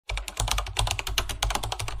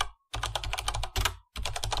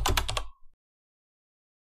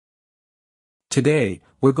Today,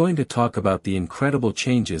 we're going to talk about the incredible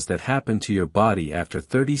changes that happen to your body after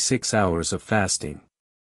 36 hours of fasting.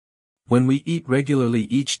 When we eat regularly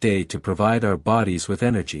each day to provide our bodies with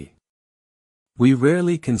energy, we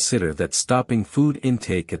rarely consider that stopping food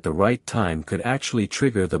intake at the right time could actually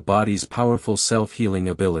trigger the body's powerful self-healing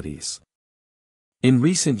abilities. In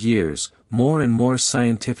recent years, more and more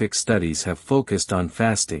scientific studies have focused on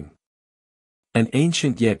fasting, an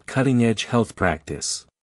ancient yet cutting-edge health practice.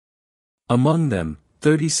 Among them,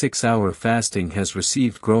 36-hour fasting has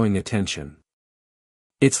received growing attention.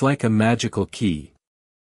 It's like a magical key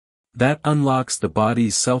that unlocks the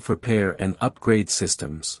body's self-repair and upgrade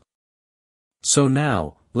systems. So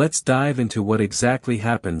now, let's dive into what exactly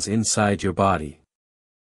happens inside your body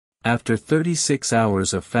after 36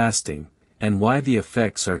 hours of fasting, and why the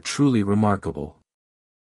effects are truly remarkable.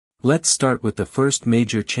 Let's start with the first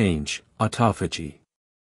major change, autophagy.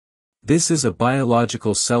 This is a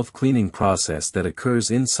biological self-cleaning process that occurs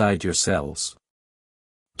inside your cells.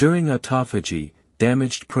 During autophagy,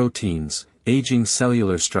 damaged proteins, aging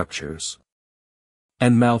cellular structures,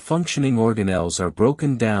 and malfunctioning organelles are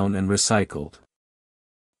broken down and recycled.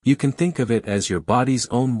 You can think of it as your body's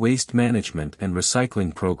own waste management and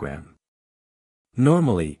recycling program.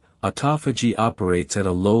 Normally, autophagy operates at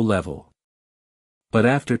a low level. But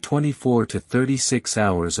after 24 to 36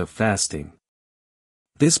 hours of fasting,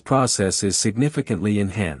 this process is significantly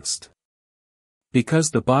enhanced.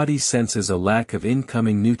 Because the body senses a lack of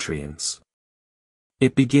incoming nutrients,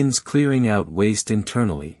 it begins clearing out waste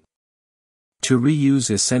internally to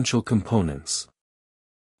reuse essential components.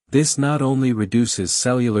 This not only reduces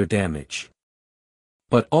cellular damage,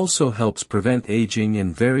 but also helps prevent aging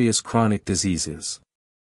and various chronic diseases.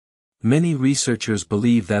 Many researchers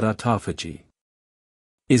believe that autophagy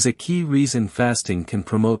is a key reason fasting can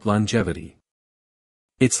promote longevity.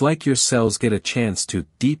 It's like your cells get a chance to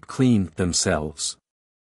deep clean themselves.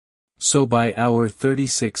 So by hour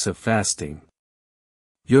 36 of fasting,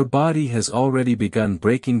 your body has already begun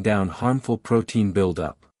breaking down harmful protein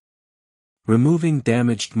buildup, removing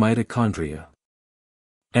damaged mitochondria,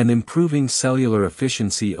 and improving cellular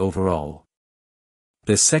efficiency overall.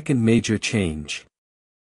 The second major change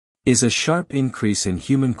is a sharp increase in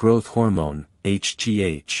human growth hormone,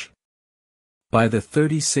 HGH. By the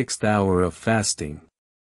 36th hour of fasting,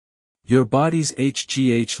 your body's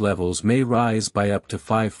HGH levels may rise by up to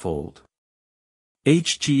 5-fold.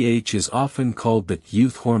 HGH is often called the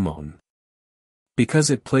youth hormone because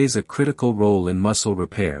it plays a critical role in muscle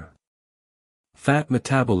repair, fat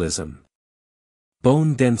metabolism,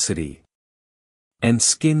 bone density, and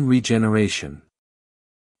skin regeneration.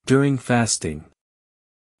 During fasting,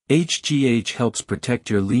 HGH helps protect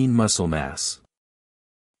your lean muscle mass,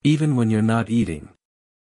 even when you're not eating.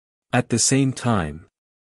 At the same time,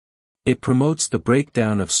 it promotes the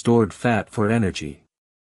breakdown of stored fat for energy.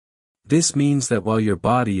 This means that while your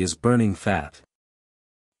body is burning fat,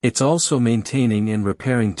 it's also maintaining and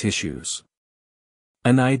repairing tissues,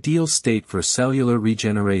 an ideal state for cellular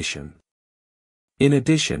regeneration. In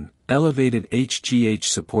addition, elevated HGH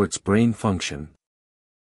supports brain function,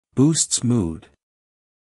 boosts mood,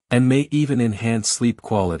 and may even enhance sleep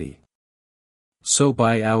quality. So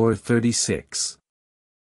by hour 36,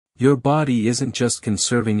 your body isn't just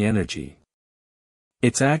conserving energy.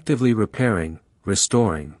 It's actively repairing,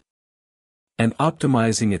 restoring, and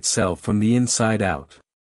optimizing itself from the inside out.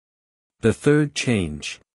 The third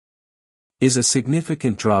change is a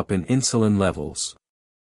significant drop in insulin levels.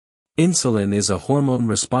 Insulin is a hormone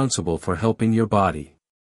responsible for helping your body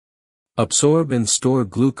absorb and store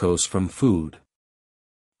glucose from food.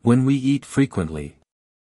 When we eat frequently,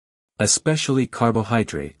 especially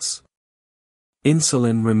carbohydrates,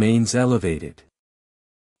 insulin remains elevated.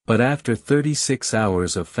 But after 36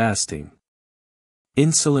 hours of fasting,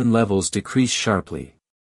 insulin levels decrease sharply.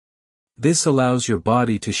 This allows your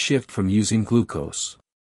body to shift from using glucose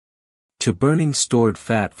to burning stored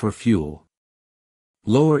fat for fuel.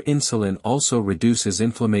 Lower insulin also reduces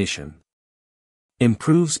inflammation,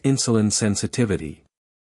 improves insulin sensitivity,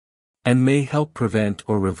 and may help prevent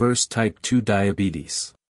or reverse type 2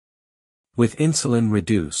 diabetes. With insulin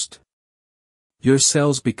reduced, your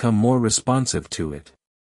cells become more responsive to it,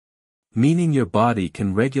 meaning your body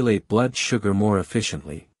can regulate blood sugar more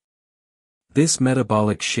efficiently. This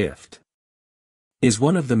metabolic shift is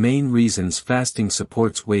one of the main reasons fasting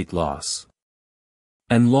supports weight loss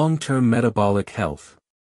and long-term metabolic health.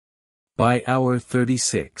 By hour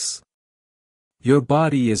 36, your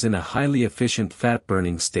body is in a highly efficient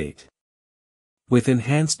fat-burning state, with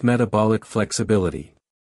enhanced metabolic flexibility.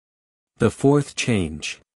 The fourth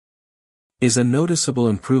change is a noticeable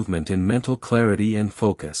improvement in mental clarity and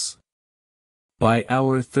focus. By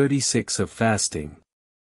hour 36 of fasting,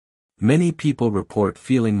 many people report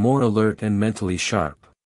feeling more alert and mentally sharp.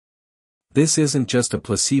 This isn't just a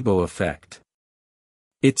placebo effect.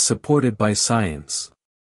 It's supported by science.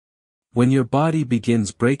 When your body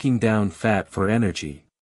begins breaking down fat for energy,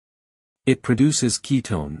 it produces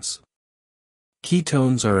ketones.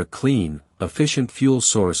 Ketones are a clean, efficient fuel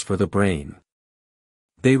source for the brain.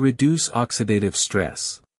 They reduce oxidative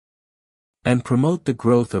stress and promote the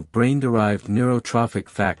growth of brain-derived neurotrophic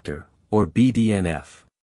factor, or BDNF.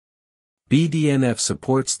 BDNF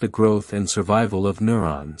supports the growth and survival of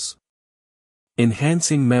neurons,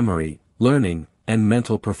 enhancing memory, learning, and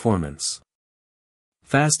mental performance.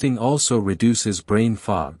 Fasting also reduces brain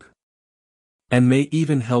fog, and may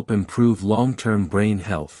even help improve long-term brain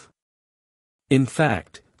health. In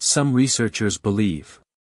fact, some researchers believe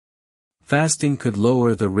fasting could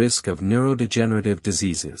lower the risk of neurodegenerative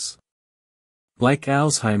diseases, like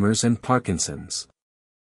Alzheimer's and Parkinson's.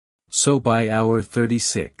 So by hour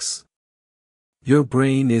 36, your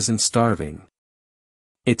brain isn't starving.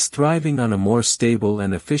 It's thriving on a more stable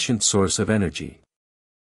and efficient source of energy.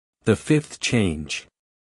 The fifth change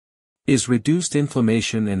is reduced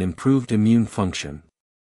inflammation and improved immune function.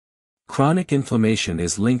 Chronic inflammation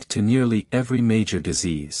is linked to nearly every major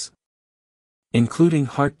disease, including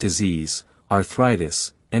heart disease,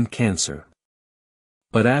 arthritis, and cancer.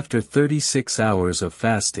 But after 36 hours of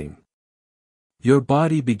fasting, your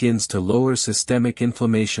body begins to lower systemic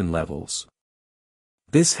inflammation levels.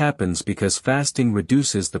 This happens because fasting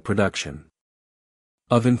reduces the production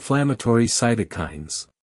of inflammatory cytokines,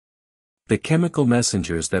 the chemical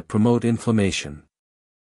messengers that promote inflammation.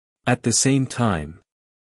 At the same time,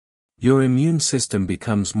 your immune system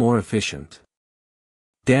becomes more efficient.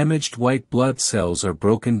 Damaged white blood cells are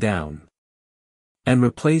broken down and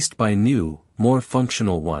replaced by new, more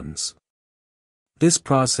functional ones. This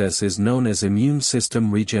process is known as immune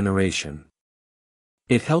system regeneration.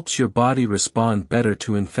 It helps your body respond better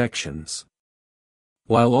to infections,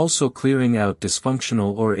 while also clearing out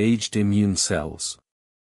dysfunctional or aged immune cells.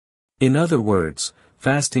 In other words,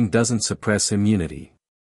 fasting doesn't suppress immunity.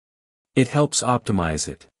 It helps optimize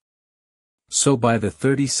it. So by the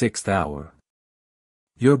 36th hour,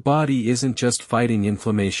 your body isn't just fighting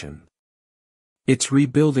inflammation. It's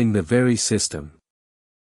rebuilding the very system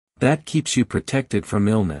that keeps you protected from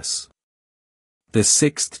illness. The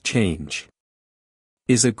sixth change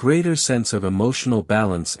is a greater sense of emotional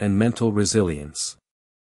balance and mental resilience.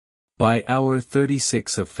 By hour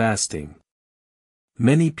 36 of fasting,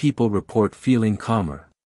 many people report feeling calmer,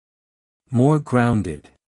 more grounded,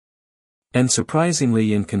 and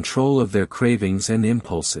surprisingly in control of their cravings and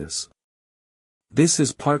impulses. This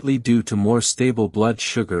is partly due to more stable blood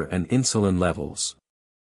sugar and insulin levels,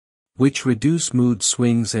 which reduce mood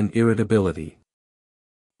swings and irritability.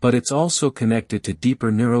 But it's also connected to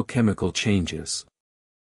deeper neurochemical changes.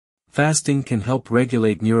 Fasting can help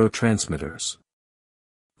regulate neurotransmitters,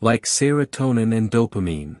 like serotonin and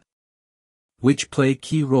dopamine, which play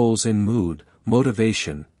key roles in mood,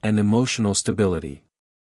 motivation, and emotional stability.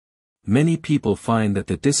 Many people find that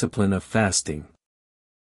the discipline of fasting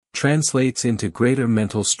translates into greater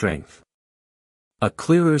mental strength, a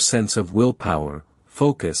clearer sense of willpower,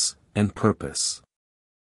 focus, and purpose.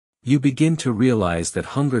 You begin to realize that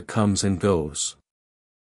hunger comes and goes,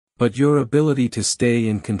 but your ability to stay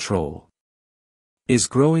in control is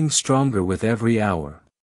growing stronger with every hour.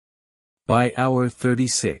 By hour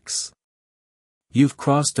 36, you've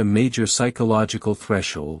crossed a major psychological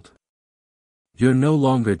threshold. You're no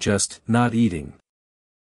longer just not eating.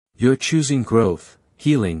 You're choosing growth,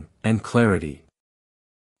 healing, and clarity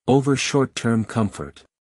over short-term comfort.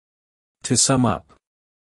 To sum up,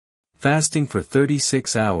 fasting for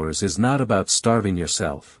 36 hours is not about starving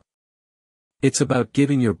yourself. It's about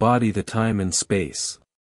giving your body the time and space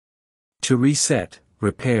to reset,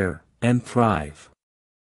 repair, and thrive.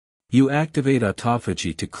 You activate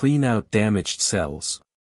autophagy to clean out damaged cells.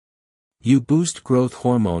 You boost growth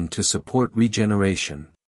hormone to support regeneration.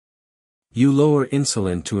 You lower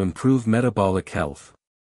insulin to improve metabolic health.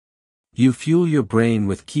 You fuel your brain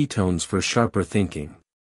with ketones for sharper thinking.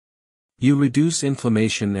 You reduce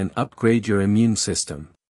inflammation and upgrade your immune system.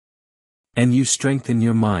 And you strengthen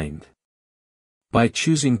your mind by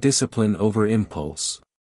choosing discipline over impulse.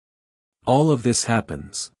 All of this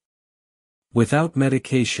happens without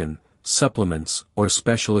medication, supplements, or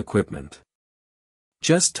special equipment.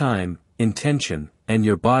 Just time, intention, and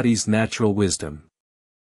your body's natural wisdom.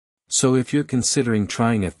 So if you're considering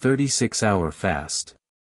trying a 36-hour fast,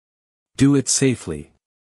 do it safely.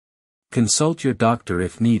 Consult your doctor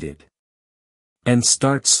if needed. And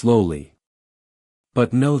start slowly.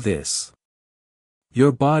 But know this: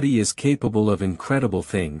 Your body is capable of incredible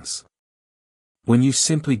things when you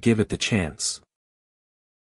simply give it the chance.